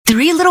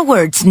three little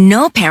words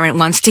no parent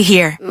wants to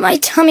hear. My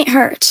tummy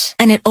hurts.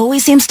 And it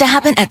always seems to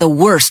happen at the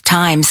worst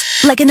times.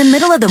 Like in the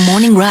middle of the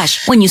morning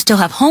rush, when you still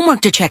have homework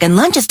to check and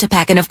lunches to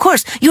pack, and of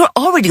course, you're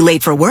already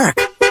late for work.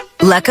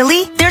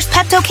 Luckily, there's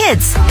Pepto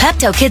Kids.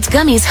 Pepto Kids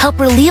gummies help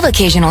relieve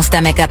occasional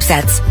stomach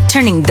upsets,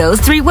 turning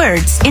those three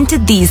words into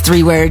these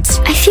three words.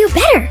 I feel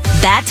better.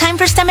 Bad time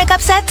for stomach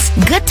upsets?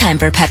 Good time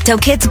for Pepto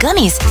Kids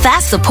gummies.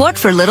 Fast support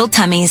for little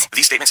tummies.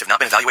 These statements have not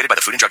been evaluated by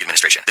the Food and Drug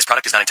Administration. This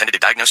product is not intended to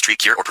diagnose, treat,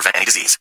 cure, or prevent any disease.